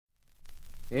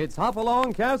It's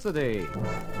Hopalong Cassidy.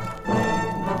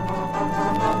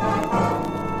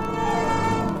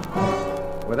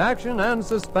 With action and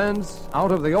suspense,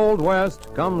 out of the Old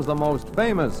West comes the most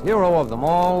famous hero of them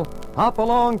all,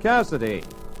 Hopalong Cassidy,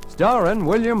 starring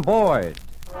William Boyd.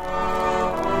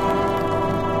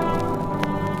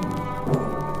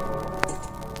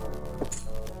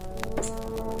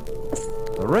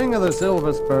 The ring of the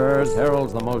Silver Spurs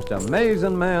heralds the most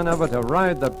amazing man ever to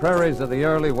ride the prairies of the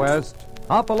early West,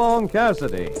 Hopalong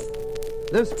Cassidy.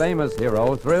 This famous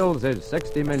hero thrills his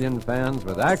 60 million fans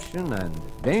with action and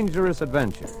dangerous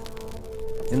adventure.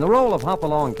 In the role of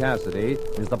Hopalong Cassidy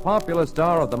is the popular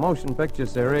star of the motion picture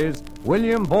series,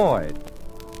 William Boyd.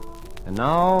 And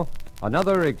now,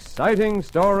 another exciting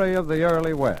story of the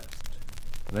early West.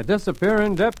 The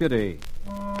Disappearing Deputy.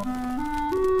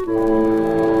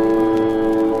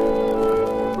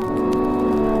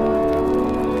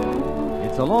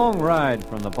 It's a long ride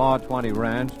from the Bar 20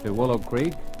 Ranch to Willow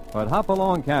Creek, but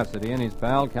Hopalong Cassidy and his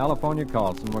pal California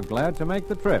Carlson were glad to make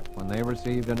the trip when they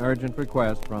received an urgent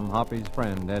request from Hoppy's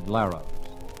friend Ed Larrows.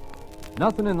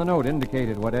 Nothing in the note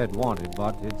indicated what Ed wanted,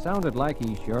 but it sounded like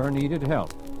he sure needed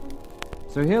help.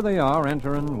 So here they are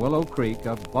entering Willow Creek,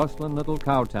 a bustling little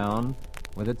cow town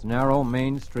with its narrow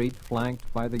main street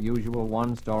flanked by the usual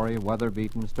one-story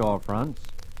weather-beaten storefronts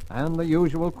and the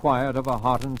usual quiet of a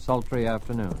hot and sultry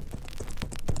afternoon.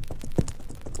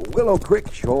 Willow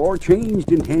Creek sure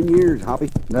changed in 10 years,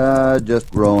 Hoppy. Just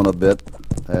grown a bit.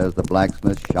 There's the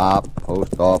blacksmith shop,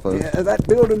 post office. Yeah, that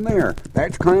building there,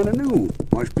 that's kind of new.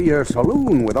 Must be a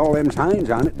saloon with all them signs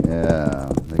on it.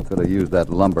 Yeah, they could have used that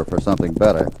lumber for something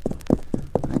better.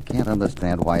 I can't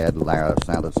understand why Ed Lara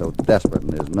sounded so desperate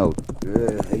in his note.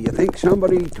 You think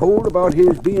somebody told about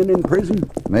his being in prison?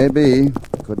 Maybe.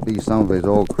 Could be some of his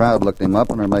old crowd looked him up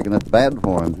and are making it bad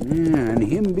for him. Yeah, and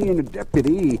him being a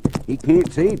deputy, he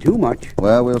can't say too much.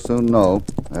 Well, we'll soon know.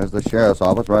 There's the sheriff's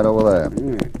office right over there.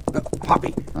 Yeah.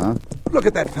 Hoppy, Huh? look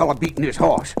at that fella beating his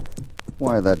horse.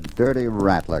 Why, that dirty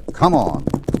rattler. Come on.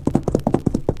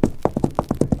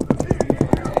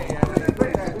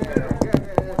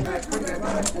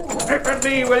 Step at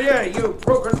me, will you? You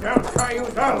broken down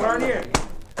cayuse, I'll learn you.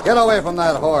 Get away from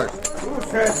that horse. Who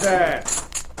said that?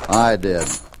 I did.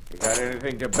 You got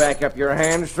anything to back up your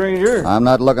hand, stranger? I'm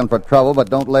not looking for trouble, but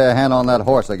don't lay a hand on that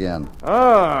horse again.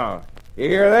 Oh, you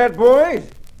hear that, boys?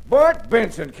 Bart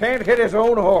Benson can't hit his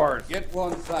own horse. Get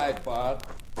one side, Bart.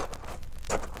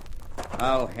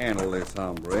 I'll handle this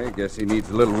hombre. Guess he needs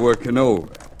a little working over.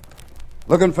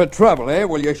 Looking for trouble, eh?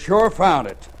 Well, you sure found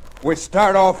it. We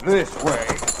start off this way.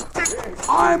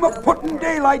 I'm a-putting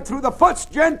daylight through the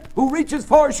first gent who reaches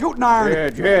for a shooting iron. Yeah,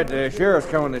 Jed, the sheriff's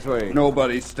coming this way.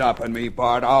 Nobody's stopping me,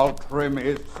 Bart. I'll trim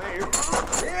his sail.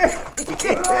 You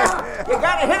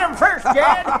gotta hit him first,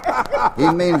 Jed. He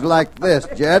means like this,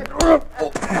 Jed.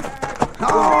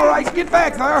 All right, get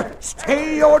back there.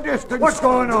 Stay your distance. What's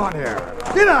going on here?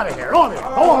 Get out of here, all of you.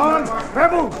 Go on.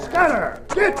 Rebel, scatter.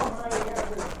 Get.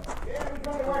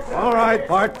 All right,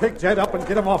 Bart, pick Jed up and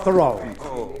get him off the road.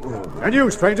 And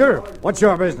you, stranger, what's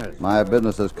your business? My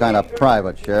business is kind of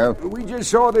private, Sheriff. We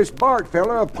just saw this Bart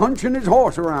fella punching his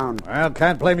horse around. Well,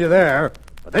 can't blame you there.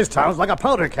 But this town's like a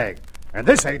powder keg, and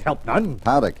this ain't helped none.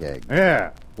 Powder keg.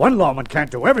 Yeah, one lawman can't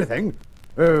do everything.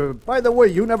 By the way,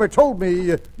 you never told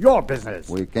me your business.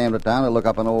 We came to town to look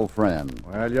up an old friend.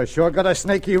 Well, you sure got a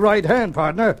snaky right hand,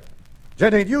 partner.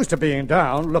 Jed ain't used to being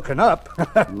down, looking up.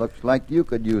 Looks like you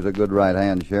could use a good right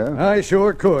hand, Sheriff. I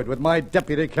sure could, with my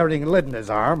deputy carrying lead in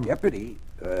his arm. Deputy?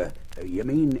 You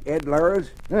mean Ed Larrows?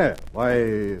 Yeah,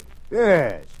 why,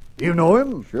 yes. You know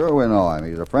him? Sure we know him.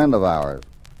 He's a friend of ours.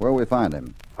 Where'll we find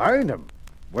him? Find him?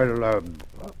 Well,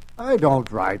 I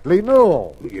don't rightly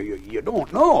know. You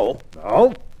don't know?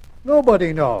 No,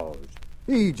 nobody knows.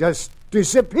 He just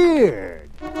disappeared.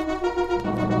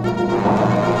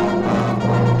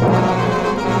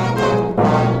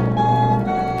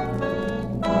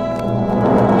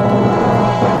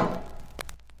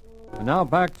 And now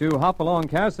back to Hopalong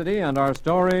Cassidy and our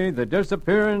story, The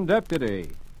Disappearing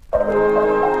Deputy.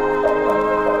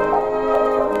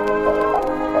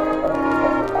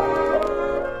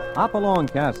 Hopalong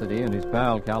Cassidy and his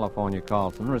pal California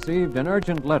Carlson received an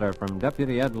urgent letter from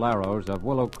Deputy Ed Larrows of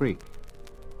Willow Creek.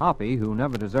 Hoppy, who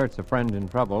never deserts a friend in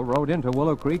trouble, rode into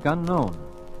Willow Creek unknown.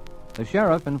 The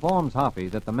sheriff informs Hoppy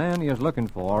that the man he is looking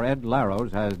for, Ed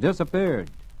Larrows, has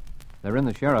disappeared. They're in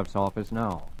the sheriff's office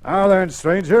now. Now then,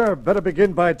 stranger, better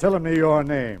begin by telling me your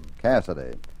name.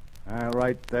 Cassidy. I'll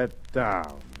write that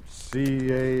down.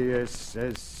 C-A-S-S-I...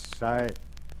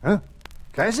 Huh?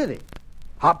 Cassidy?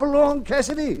 Hopalong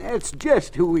Cassidy? That's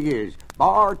just who he is.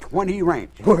 Bar 20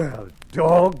 Ranch. Well,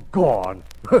 doggone.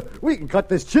 We can cut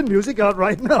this chin music out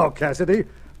right now, Cassidy.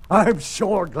 I'm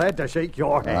sure glad to shake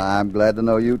your hand. I'm glad to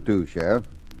know you too, Sheriff.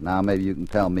 Now maybe you can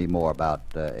tell me more about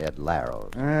Ed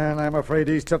Larrows. And I'm afraid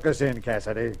he's took us in,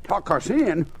 Cassidy. Tuck us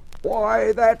in?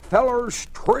 Why, that feller's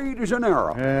straight as an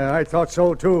arrow. Yeah, I thought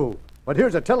so, too. But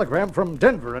here's a telegram from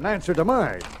Denver in answer to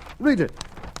mine. Read it.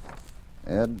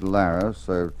 Ed Larrows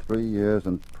served 3 years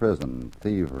in prison,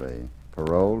 thievery.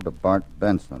 Paroled to Bart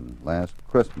Benson last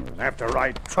Christmas. After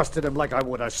I trusted him like I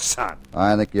would a son.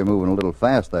 I think you're moving a little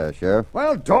fast there, Sheriff.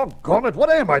 Well, doggone it, what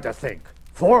am I to think?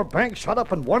 4 banks shut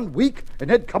up in 1 week,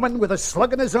 and Ed come in with a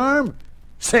slug in his arm?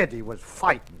 Said he was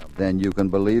fighting them. Then you can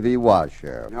believe he was,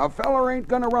 Sheriff. Now, a feller ain't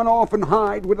gonna run off and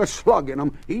hide with a slug in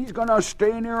him. He's gonna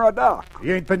stay near a dock.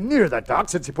 He ain't been near the dock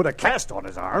since he put a cast on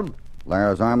his arm.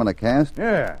 Larrows' arm in a cast?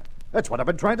 Yeah, that's what I've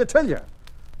been trying to tell you.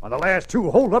 On the last 2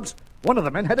 holdups, one of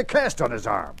the men had a cast on his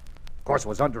arm. Of course, it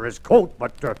was under his coat,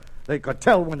 but they could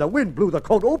tell when the wind blew the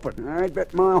coat open. I'd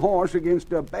bet my horse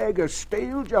against a bag of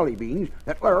stale jelly beans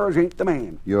that Larrows ain't the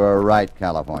man. You're right,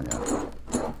 California.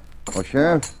 Well,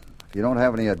 Sheriff, if you don't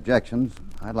have any objections,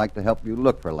 I'd like to help you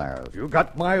look for Larrows. You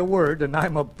got my word, and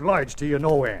I'm obliged to you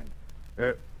no end.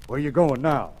 Where you going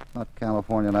now? Not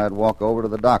California and I'd walk over to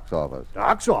the doc's office.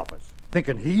 Doc's office?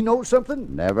 Thinking he knows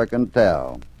something? Never can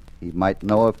tell. He might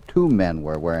know if 2 men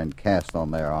were wearing casts on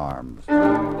their arms.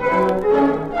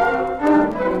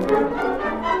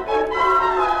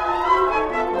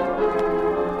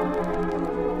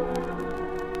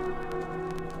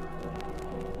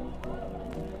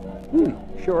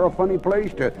 Sure a funny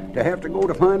place to have to go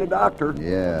to find a doctor.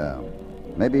 Yeah.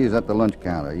 Maybe he's at the lunch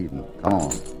counter eating. Come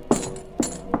on.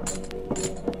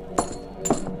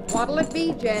 What'll it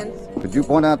be, gents? Could you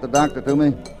point out the doctor to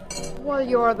me? Well,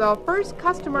 you're the first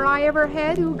customer I ever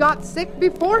had who got sick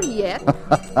before he ate.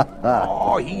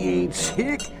 Oh, he ain't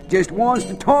sick. Just wants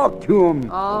to talk to him.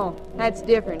 Oh, that's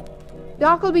different.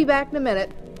 Doc will be back in a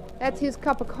minute. That's his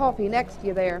cup of coffee next to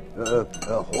you there.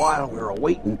 While we're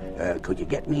waiting, could you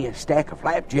get me a stack of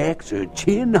flapjacks,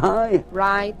 chin high?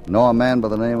 Right. Know a man by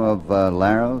the name of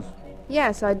Larrows?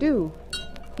 Yes, I do.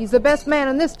 He's the best man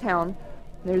in this town.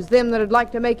 There's them that'd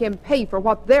like to make him pay for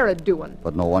what they're a-doing.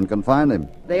 But no one can find him.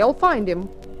 They'll find him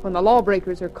when the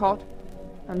lawbreakers are caught.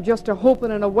 I'm just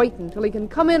a-hoping and a-waiting till he can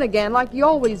come in again like he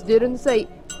always did and say,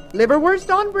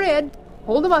 liverwurst on bread,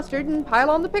 hold the mustard and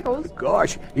pile on the pickles.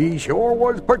 Gosh, he sure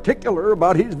was particular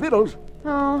about his victuals.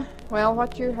 Oh, well,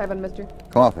 what you're having, mister?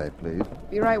 Coffee, please.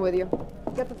 Be right with you.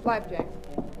 Get the flapjack.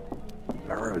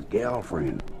 Laura's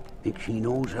girlfriend. Think she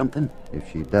knows something?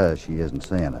 If she does, she isn't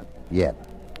saying it. Yet.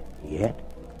 Yet?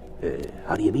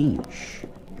 How do you mean? Shh.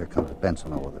 Here comes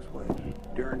Benson over this way.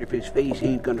 Darned if his face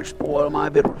ain't gonna spoil my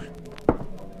victuals.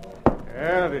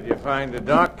 Well, did you find the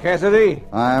doc, Cassidy?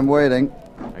 I'm waiting.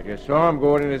 I just saw him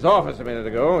going in his office a minute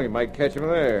ago. You might catch him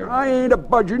there. I ain't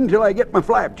a-budging till I get my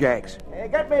flapjacks.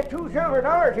 Got me $2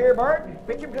 silver here, Bart.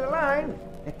 Pitch him to the line.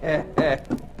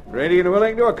 Ready and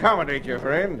willing to accommodate you,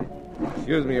 friend.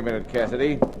 Excuse me a minute,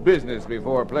 Cassidy. Business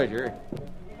before pleasure.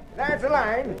 There's the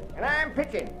line, and I'm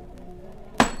pitching.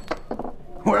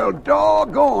 Well,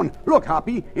 doggone. Look,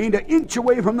 Hoppy, ain't an inch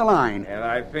away from the line. And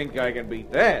I think I can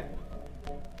beat that.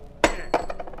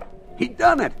 He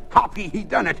done it. Hoppy, he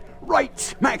done it. Right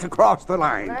smack across the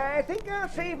line. I think I'll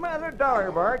save my other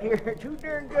 $1, Bart. You're too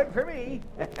darn good for me.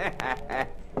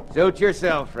 Suit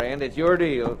yourself, friend. It's your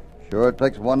deal. Sure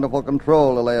takes wonderful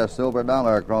control to lay a silver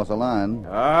dollar across a line.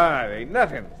 Ah, it ain't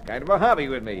nothing. It's kind of a hobby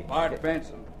with me. Bart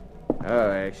Benson.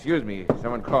 Excuse me.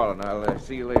 Someone calling. I'll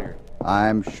see you later.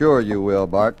 I'm sure you will,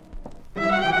 Bart.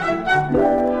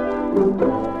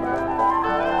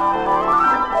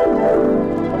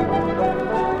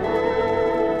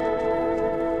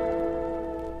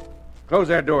 Close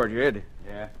that door, Jed.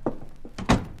 Yeah.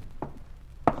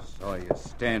 Saw you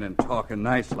standing talking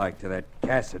nice like to that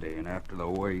Cassidy, and after the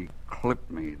way he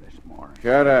clipped me this morning.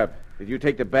 Shut up. Did you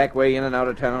take the back way in and out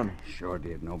of town? Sure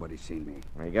did. Nobody seen me.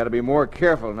 Well, you got to be more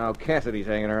careful now Cassidy's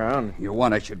hanging around. You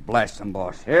want I should blast him,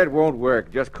 boss? It won't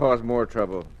work. Just cause more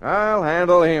trouble. I'll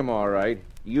handle him all right.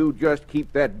 You just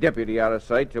keep that deputy out of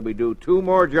sight till we do 2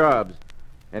 more jobs.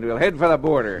 And we'll head for the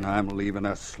border. And I'm leaving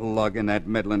a slug in that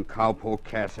meddling cowpoke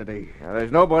Cassidy. Now,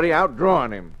 there's nobody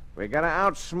outdrawing him. We got to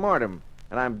outsmart him.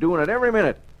 And I'm doing it every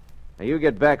minute. Now, you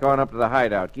get back on up to the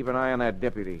hideout. Keep an eye on that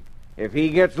deputy. If he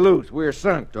gets loose, we're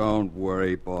sunk. Don't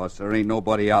worry, boss. There ain't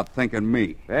nobody out thinking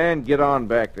me. Then get on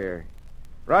back there.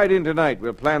 Right in tonight.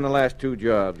 We'll plan the last 2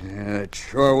 jobs. Yeah, it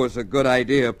sure was a good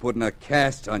idea putting a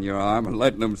cast on your arm and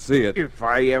letting them see it. If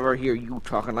I ever hear you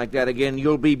talking like that again,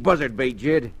 you'll be buzzard bait,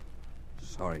 Jed.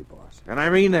 Sorry, boss. And I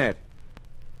mean that.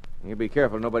 You be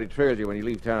careful nobody trails you when you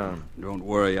leave town. Don't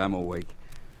worry, I'm awake.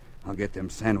 I'll get them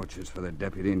sandwiches for the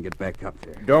deputy and get back up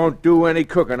there. Don't do any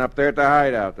cooking up there at the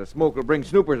hideout. The smoke will bring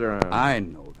snoopers around. I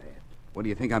know that. What do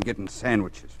you think I'm getting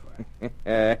sandwiches for?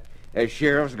 The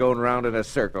sheriff's going round in a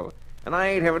circle. And I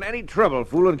ain't having any trouble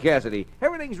fooling Cassidy.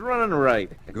 Everything's running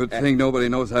right. Good thing nobody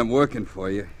knows I'm working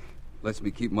for you. Lets me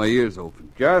keep my ears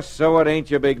open. Just so it ain't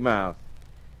your big mouth.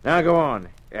 Now go on.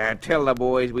 Tell the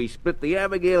boys we split the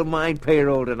Abigail mine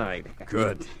payroll tonight.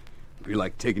 Good. Be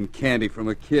like taking candy from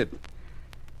a kid.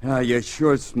 You're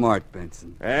sure smart,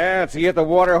 Benson. See you at the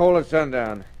water hole at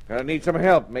sundown. Gonna need some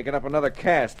help making up another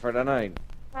cast for tonight.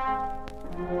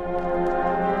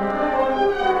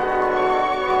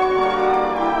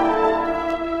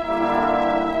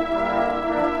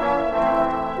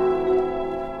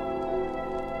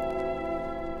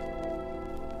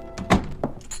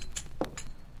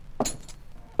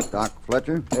 Doc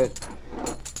Fletcher?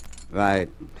 Right.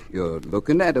 You're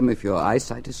looking at him if your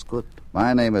eyesight is good.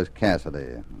 My name is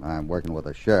Cassidy. I'm working with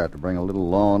the sheriff to bring a little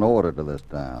law and order to this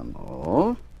town.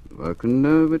 Oh?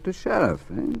 Working with the sheriff,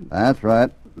 eh? That's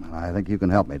right. I think you can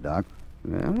help me, Doc.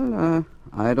 Well,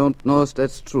 I don't know if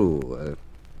that's true.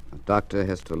 A doctor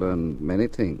has to learn many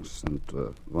things, and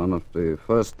one of the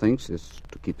first things is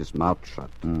to keep his mouth shut.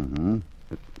 Mm-hmm.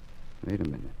 Wait a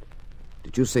minute.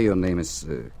 Did you say your name is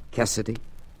Cassidy?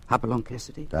 Hopalong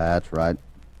Cassidy? That's right.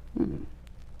 Well,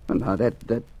 now,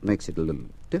 that makes it a little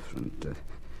different.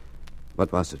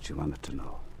 What was it you wanted to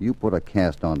know? You put a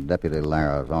cast on Deputy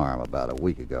Lara's arm about a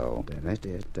week ago. That I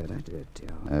did,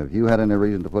 yeah. Have you had any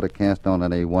reason to put a cast on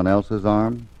anyone else's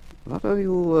arm? What are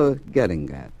you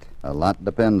getting at? A lot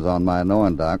depends on my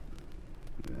knowing, Doc.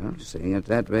 Well, saying it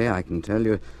that way, I can tell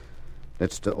you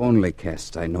that's the only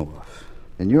cast I know of.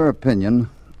 In your opinion,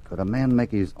 could a man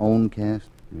make his own cast?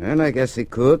 Well, I guess he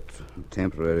could. A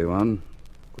temporary one.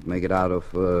 Could make it out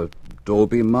of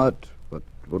adobe mud, but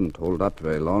wouldn't hold up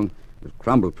very long. It would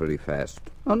crumble pretty fast,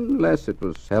 unless it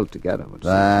was held together with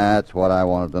That's what I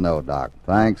wanted to know, Doc.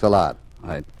 Thanks a lot.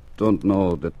 I don't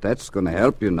know that that's going to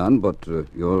help you none, but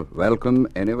you're welcome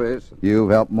anyways. You've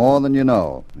helped more than you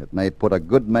know. It may put a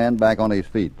good man back on his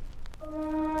feet.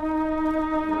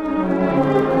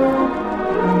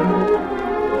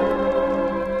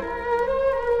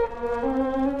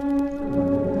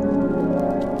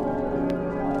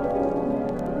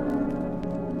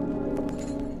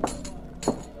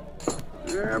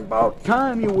 About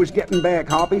time you was getting back,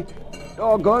 Hoppy.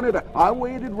 Doggone it, I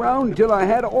waited round till I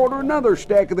had to order another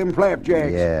stack of them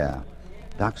flapjacks. Yeah.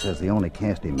 Doc says the only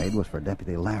cast he made was for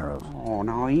Deputy Laros. Oh,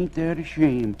 now ain't that a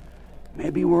shame?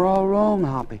 Maybe we're all wrong,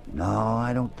 Hoppy. No,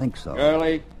 I don't think so.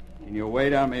 Curly, can you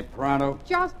wait on me pronto?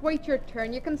 Just wait your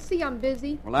turn. You can see I'm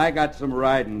busy. Well, I got some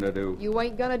riding to do. You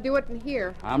ain't gonna do it in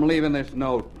here. I'm leaving this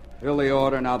note. Fill the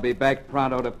order, and I'll be back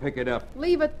pronto to pick it up.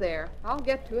 Leave it there. I'll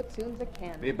get to it soon as I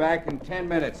can. Be back in 10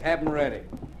 minutes. Have 'em ready.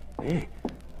 Hey,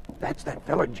 that's that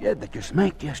fella Jed that you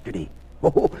smacked yesterday.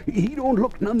 Oh, he don't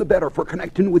look none the better for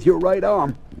connecting with your right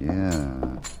arm.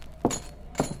 Yeah.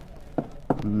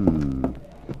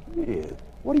 Yeah,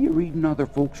 what are you reading other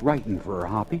folks writing for,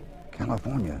 Hoppy?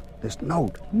 California, this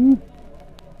note.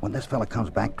 When this fella comes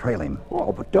back, trail him.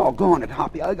 Oh, but doggone it,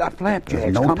 Hoppy, I got flapjacks.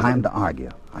 There's no coming. time to argue.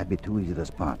 I'd be too easy to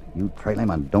spot. You trail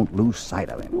him and don't lose sight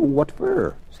of him. Oh, what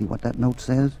for? See what that note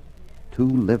says? 2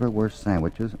 liverwurst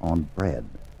sandwiches on bread,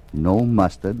 no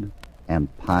mustard,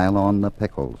 and pile on the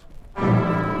pickles.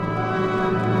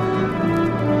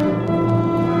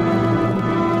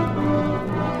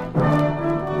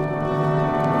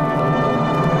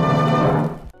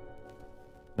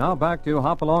 Now back to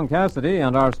Hopalong Cassidy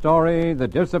and our story, The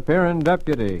Disappearing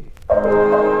Deputy.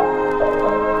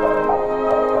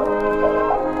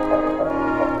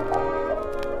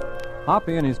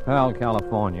 Hoppy and his pal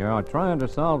California are trying to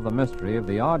solve the mystery of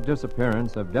the odd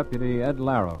disappearance of Deputy Ed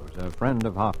Larrows, a friend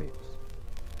of Hoppy's.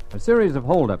 A series of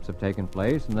holdups have taken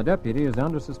place, and the deputy is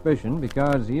under suspicion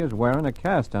because he is wearing a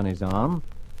cast on his arm,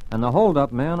 and the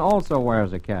holdup man also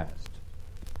wears a cast.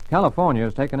 California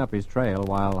has taken up his trail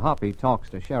while Hoppy talks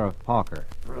to Sheriff Parker.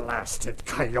 Blasted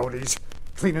coyotes.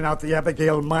 Cleaning out the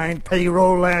Abigail mine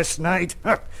payroll last night.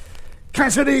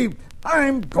 Cassidy,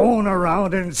 I'm going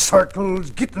around in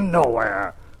circles, getting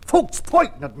nowhere. Folks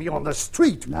pointing at me on the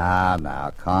street.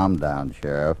 Now, calm down,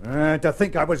 Sheriff. To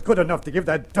think I was good enough to give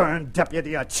that darn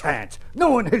deputy a chance,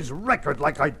 knowing his record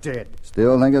like I did.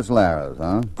 Still think it's Lara's,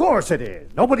 huh? Of course it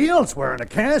is. Nobody else wearing a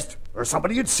cast, or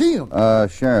somebody would see him.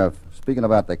 Sheriff, speaking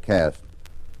about the cast,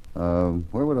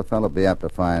 where would a fellow be apt to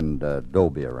find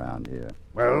Dobie around here?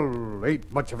 Well,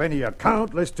 ain't much of any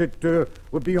account, lest it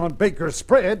would be on Baker's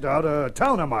spread out of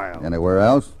town a mile. Anywhere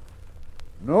else?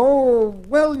 No,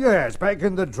 well, yes, back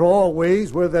in the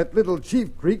drawways where that little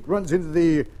Chief Creek runs into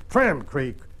the Tram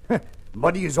Creek.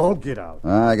 Muddy as all get out.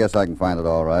 I guess I can find it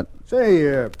all right.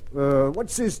 Say,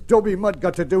 what's this Dobie mud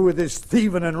got to do with this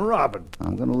thieving and robbing?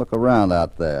 I'm going to look around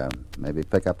out there. Maybe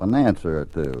pick up an answer or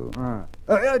two.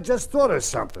 I just thought of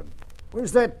something.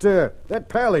 Where's that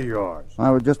pal of yours?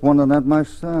 I was just wondering that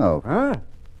myself. Huh?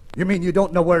 You mean you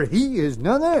don't know where he is,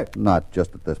 none? Not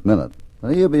just at this minute.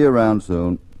 He'll be around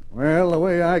soon. Well, the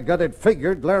way I got it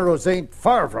figured, Laros ain't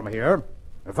far from here.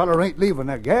 The feller ain't leaving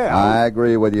a gal. I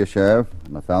agree with you, Sheriff.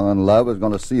 And the fellow in love is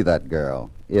going to see that girl,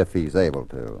 if he's able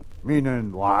to.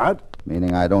 Meaning what?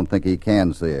 Meaning I don't think he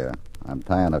can see her. I'm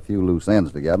tying a few loose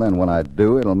ends together, and when I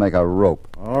do, it'll make a rope.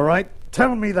 All right,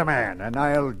 tell me the man, and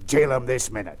I'll jail him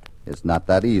this minute. It's not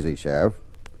that easy, Sheriff.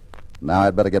 Now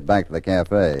I'd better get back to the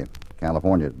cafe.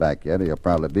 California's back yet. He'll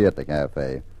probably be at the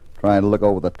cafe, trying to look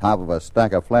over the top of a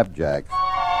stack of flapjacks.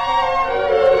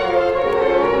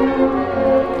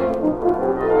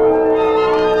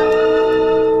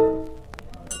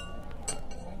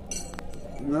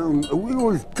 We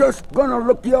was just gonna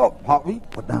look you up, Hoppy.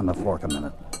 Put down the fork a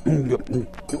minute.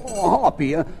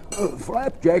 Hoppy,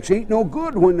 flapjacks ain't no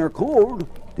good when they're cold.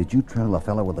 Did you trail the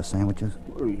fellow with the sandwiches?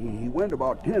 He went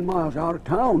about 10 miles out of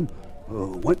town.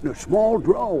 Went in a small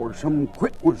draw where some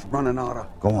creek was running out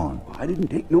of. Go on. I didn't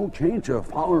take no chance of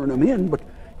following him in, but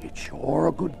it's sure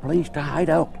a good place to hide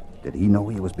out. Did he know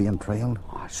he was being trailed?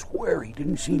 I swear he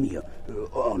didn't see me,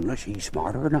 unless he's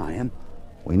smarter than I am.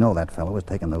 We know that fellow was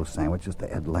taking those sandwiches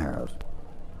to Ed Laros.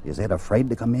 Is Ed afraid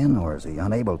to come in, or is he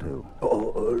unable to?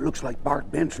 Looks like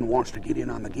Bart Benson wants to get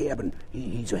in on the gab, and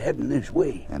he's a-heading this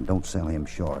way. And don't sell him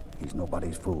short. He's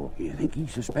nobody's fool. You think he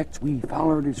suspects we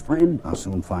followed his friend? I'll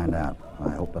soon find out. I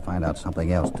hope to find out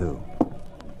something else, too.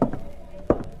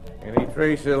 Any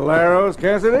trace of Laros,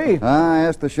 Cassidy? I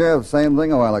asked the sheriff the same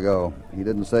thing a while ago. He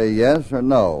didn't say yes or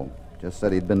no. Just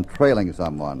said he'd been trailing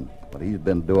someone. But he's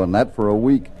been doing that for a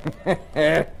week.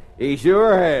 He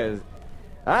sure has.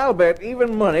 I'll bet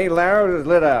even money Laros has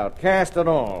let out, cast and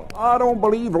all. I don't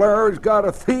believe Larry's got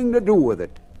a thing to do with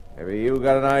it. Maybe you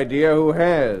got an idea who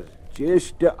has.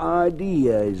 Just the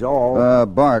idea is all.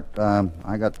 Bart,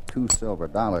 I got $2 silver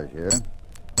here,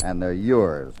 and they're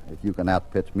yours if you can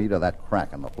outpitch me to that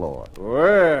crack in the floor.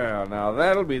 Well, now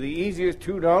that'll be the easiest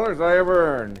 $2 I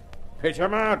ever earned. Pitch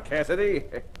 'em out, Cassidy.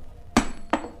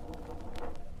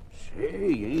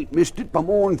 Say, you ain't missed it by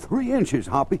more'n 3 inches,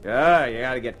 Hoppy. You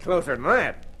gotta get closer than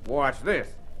that. Watch this.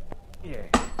 Yeah.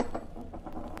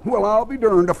 Well, I'll be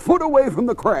darned, a foot away from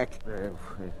the crack.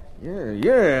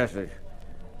 Yes.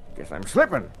 Guess I'm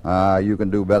slipping. You can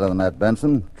do better than that,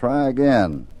 Benson. Try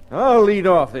again. I'll lead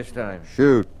off this time.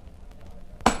 Shoot.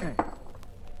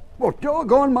 Well,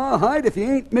 doggone my hide if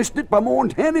you ain't missed it by more'n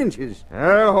 10 inches.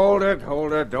 Hold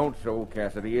it. Don't show,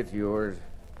 Cassidy. It's yours.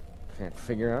 Can't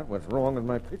figure out what's wrong with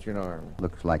my pitching arm.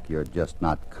 Looks like you're just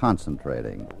not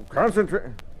concentrating.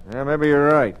 Concentrate? Yeah, maybe you're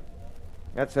right.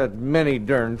 That's had many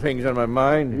darn things on my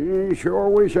mind. Sure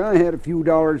wish I had a few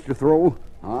dollars to throw.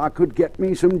 I could get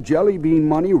me some jelly bean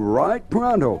money right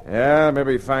pronto. Yeah,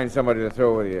 maybe find somebody to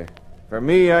throw with you. For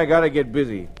me, I gotta get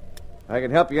busy. I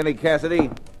can help you any, Cassidy.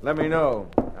 Let me know.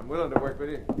 I'm willing to work with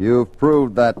you. You've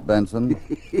proved that, Benson.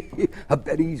 I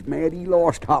bet he's mad he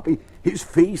lost, Hoppy. His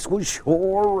face was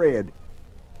sure red.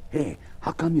 Hey,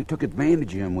 how come you took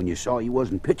advantage of him when you saw he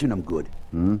wasn't pitching him good?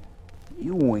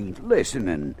 You ain't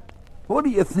listening. What are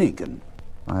you thinking?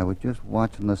 I was just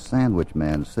watching the sandwich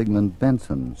man, Sigmund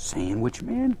Benson. Sandwich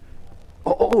man?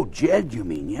 Oh, Jed, you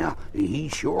mean, yeah. He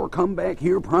sure come back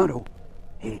here pronto.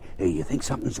 Hey, you think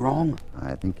something's wrong?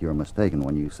 I think you're mistaken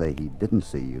when you say he didn't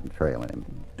see you trailing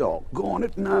him. Doggone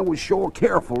it, and I was sure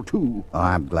careful, too. Oh,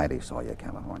 I'm glad he saw you,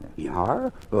 California. You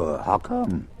are? How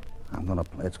come?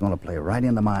 It's gonna play right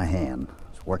into my hand.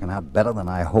 It's working out better than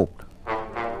I hoped.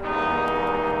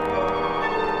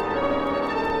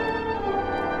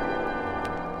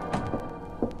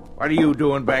 What are you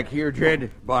doing back here,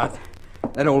 Jed? But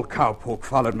that old cowpoke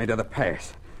followed me to the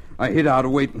pass. I hid out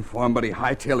waiting for him, but he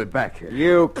hightailed it back here.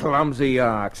 You clumsy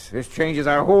ox. This changes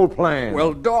our whole plan.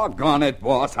 Well, doggone it,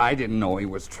 boss. I didn't know he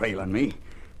was trailing me.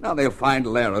 Now they'll find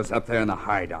Laros up there in the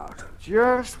hideout.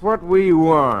 Just what we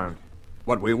want.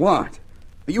 What we want?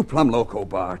 Are you plumb loco,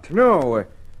 Bart? No,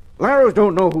 Laros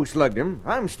don't know who slugged him.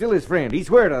 I'm still his friend. He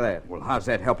swear to that. Well, how's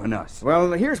that helping us?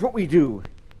 Well, here's what we do.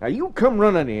 Now, you come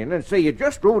running in and say you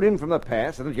just rode in from the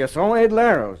pass and you saw Ed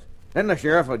Laros. Then the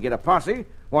sheriff will get a posse.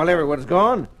 While everyone's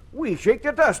gone, we shake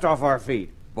the dust off our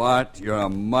feet. Bart, you're a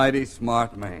mighty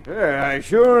smart man. Yeah, I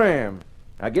sure am.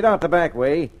 Now get out the back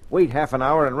way, wait half an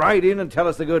hour, and ride in and tell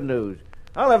us the good news.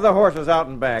 I'll have the horses out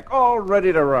and back, all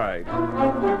ready to ride.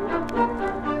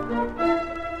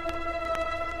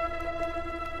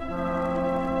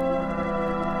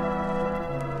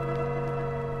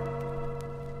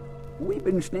 We've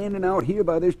been standing out here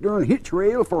by this darn hitch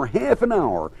rail for half an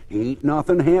hour. Ain't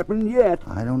nothing happened yet.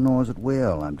 I don't know as it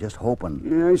will. I'm just hoping.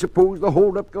 Yeah, I suppose the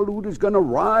hold-up galoot is going to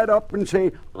ride up and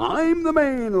say, I'm the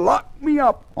man, lock me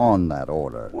up. On that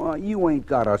order. Why, you ain't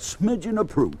got a smidgen of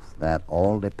proof. That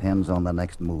all depends on the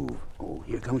next move. Oh,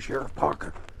 here comes Sheriff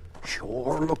Parker.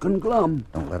 Sure looking glum.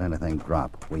 Don't let anything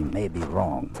drop. We may be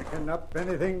wrong. Picking up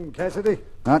anything, Cassidy?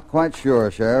 Not quite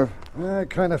sure, Sheriff. I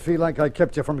kind of feel like I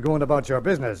kept you from going about your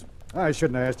business. I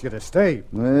shouldn't have asked you to stay.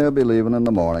 We'll be leaving in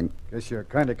the morning. Guess you're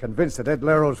kind of convinced that Ed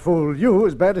Laro's fooled you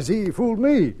as bad as he fooled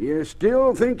me. You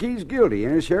still think he's guilty,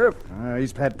 eh, Sheriff?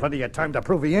 He's had plenty of time to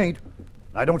prove he ain't.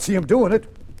 I don't see him doing it.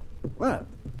 Well,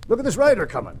 look at this rider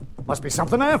coming. Must be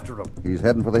something after him. He's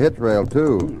heading for the hitch rail,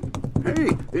 too.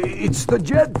 Hey, it's the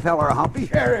Jed feller, Hoppy.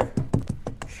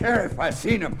 Sheriff, I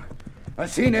seen him. I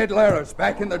seen Ed Laros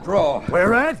back in the draw.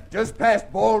 Where at? Just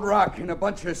past Bald Rock in a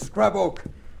bunch of scrub oak.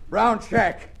 Brown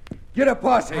shack. Get a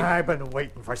posse. I've been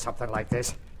waiting for something like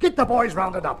this. Get the boys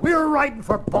rounded up. We're riding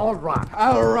for Bald Rock.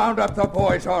 I'll round up the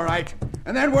boys, all right.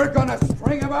 And then we're gonna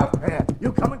string them up. Yeah,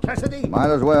 you coming, Cassidy? Might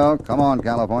as well. Come on,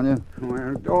 California.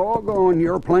 Well, doggone,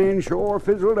 your plan sure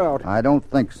fizzled out. I don't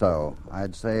think so.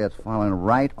 I'd say it's falling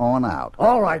right on out.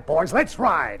 All right, boys, let's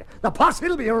ride. The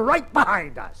posse'll be right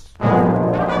behind us.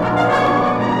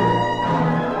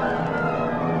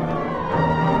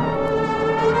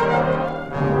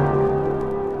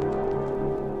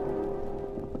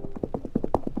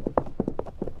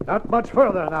 Not much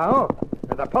further now,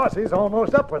 and the posse's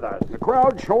almost up with us. The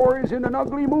crowd sure is in an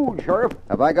ugly mood, Sheriff.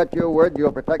 Have I got your word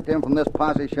you'll protect him from this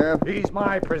posse, Sheriff? He's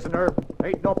my prisoner.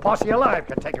 Ain't no posse alive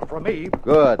can take him from me.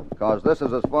 Good, because this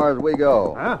is as far as we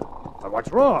go. Huh? Well,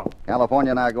 what's wrong?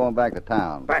 California and I are going back to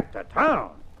town. Back to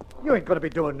town? You ain't going to be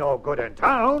doing no good in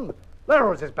town.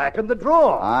 Laros is back in the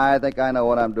draw. I think I know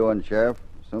what I'm doing, Sheriff.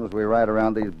 As soon as we ride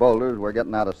around these boulders, we're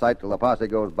getting out of sight till the posse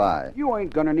goes by. You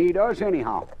ain't gonna need us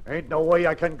anyhow. Ain't no way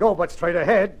I can go but straight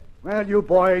ahead. Well, you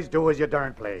boys do as you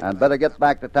darn please. And better get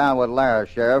back to town with Lara,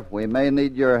 Sheriff. We may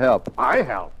need your help. I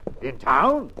help? In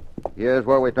town? Here's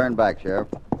where we turn back, Sheriff.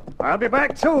 I'll be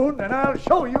back soon, and I'll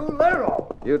show you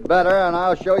Laro. You'd better, and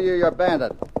I'll show you your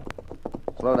bandit.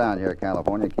 Slow down here,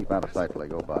 California. Keep out of sight till they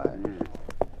go by.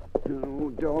 Oh,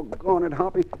 doggone it,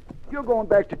 Hoppy. You're going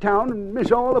back to town and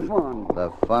miss all the fun.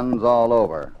 The fun's all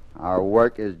over. Our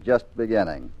work is just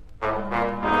beginning. I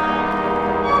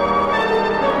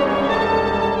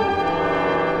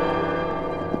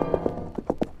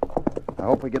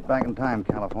hope we get back in time,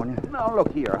 California. Now,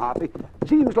 look here, Hoppy.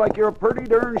 Seems like you're pretty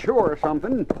darn sure of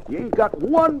something. You ain't got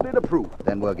one bit of proof.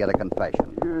 Then we'll get a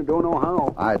confession. Don't know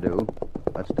how. I do.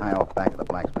 Let's tie off back to the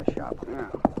blacksmith shop. Yeah.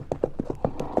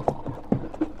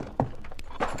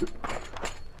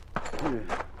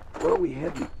 Where are we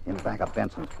heading? In back of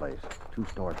Benson's place. 2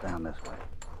 stores down this way.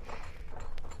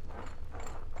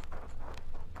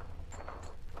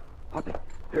 Hoppy,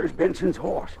 there's Benson's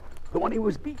horse. The one he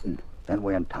was beating. Then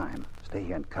we're in time. Stay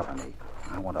here and cover me.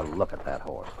 I want to look at that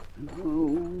horse.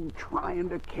 Oh, trying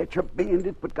to catch a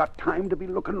bandit, but got time to be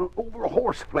looking over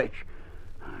horse flesh.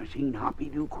 I've seen Hoppy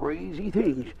do crazy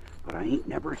things, but I ain't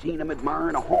never seen him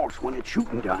admiring a horse when it's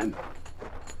shooting time.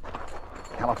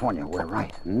 California, we're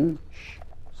right. Shh.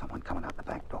 Someone coming out the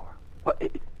back door.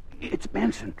 It's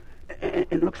Benson.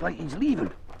 And looks like he's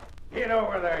leaving. Get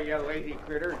over there, you lazy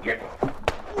critter. Get.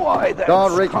 Why, that's...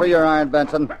 Don't reach for your iron,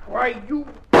 Benson. Why, you...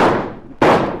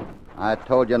 I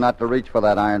told you not to reach for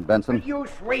that iron, Benson. You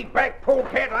sweet back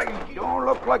polecat. You don't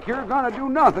look like you're gonna do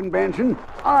nothing, Benson.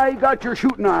 I got your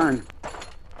shooting iron.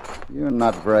 You're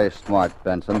not very smart,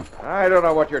 Benson. I don't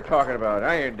know what you're talking about.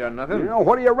 I ain't done nothing. You know,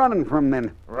 what are you running from,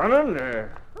 then? Running?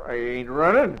 I ain't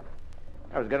running.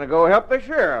 I was going to go help the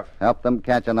sheriff. Help them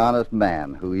catch an honest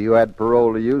man who you had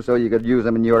parole to you so you could use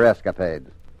him in your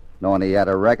escapades. Knowing he had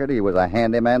a record, he was a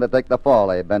handy man to take the fall,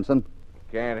 eh, Benson?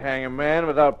 Can't hang a man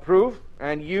without proof,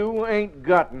 and you ain't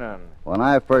got none. When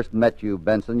I first met you,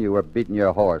 Benson, you were beating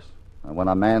your horse. And when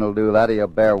a man will do that, he'll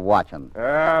bear watching.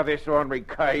 This ornery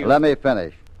coyote. Let me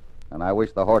finish. And I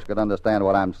wish the horse could understand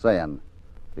what I'm saying.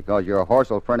 Because your horse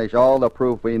will furnish all the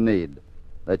proof we need.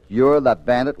 That you're the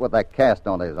bandit with a cast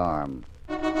on his arm.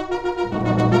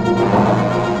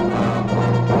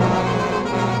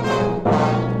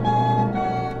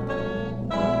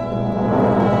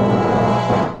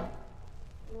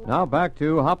 Now back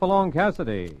to Hopalong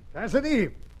Cassidy.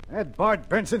 Cassidy, that Bart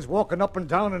Benson's walking up and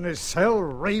down in his cell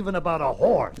raving about a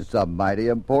horse. It's a mighty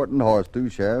important horse, too,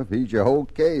 Sheriff. He's your whole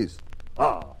case.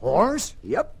 A horse?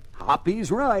 Yep,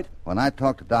 Hoppy's right. When I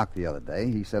talked to Doc the other day,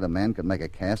 he said a man could make a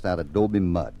cast out of adobe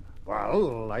mud.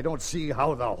 Well, I don't see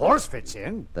how the horse fits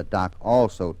in. The doc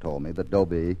also told me that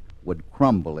adobe would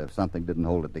crumble if something didn't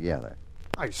hold it together.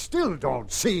 I still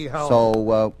don't see how...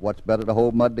 So, what's better to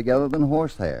hold mud together than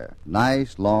horsehair?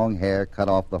 Nice, long hair cut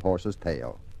off the horse's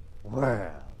tail.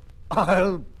 Well,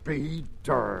 I'll be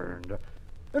darned.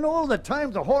 And all the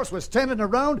time the horse was standing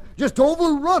around just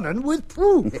overrunning with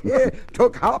proof. Yeah,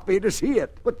 took Hoppy to see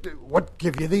it. But what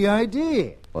give you the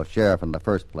idea? Well, Sheriff, in the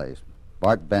first place,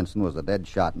 Bart Benson was a dead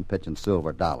shot in pitching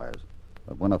silver dollars.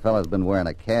 But when a fella's been wearing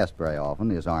a cast very often,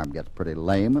 his arm gets pretty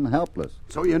lame and helpless.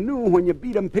 So you knew when you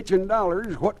beat him pitching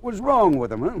dollars what was wrong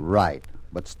with him, huh? Right,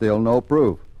 but still no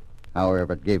proof.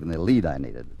 However, it gave me the lead I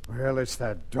needed. Well, it's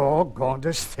that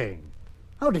doggonedest thing.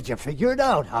 How did you figure it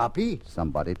out, Hoppy?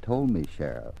 Somebody told me,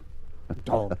 Sheriff.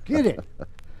 Don't get it.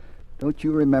 Don't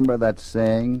you remember that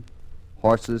saying,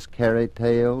 horses carry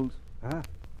tails? Huh?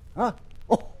 Huh?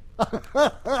 Oh.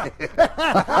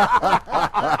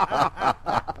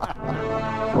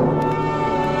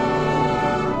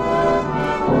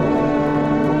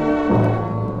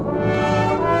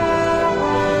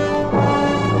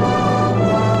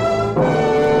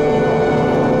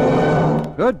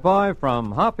 Goodbye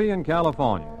from Hoppy in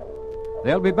California.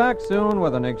 They'll be back soon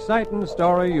with an exciting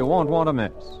story you won't want to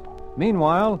miss.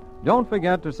 Meanwhile, don't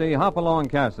forget to see Hopalong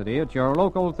Cassidy at your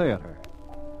local theater.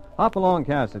 Hopalong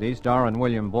Cassidy, starring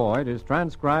William Boyd, is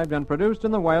transcribed and produced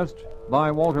in the West by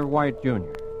Walter White,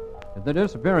 Jr. The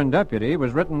Disappearing Deputy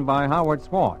was written by Howard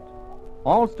Swart.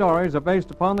 All stories are based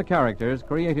upon the characters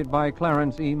created by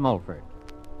Clarence E. Mulford.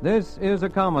 This is a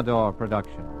Commodore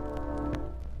production.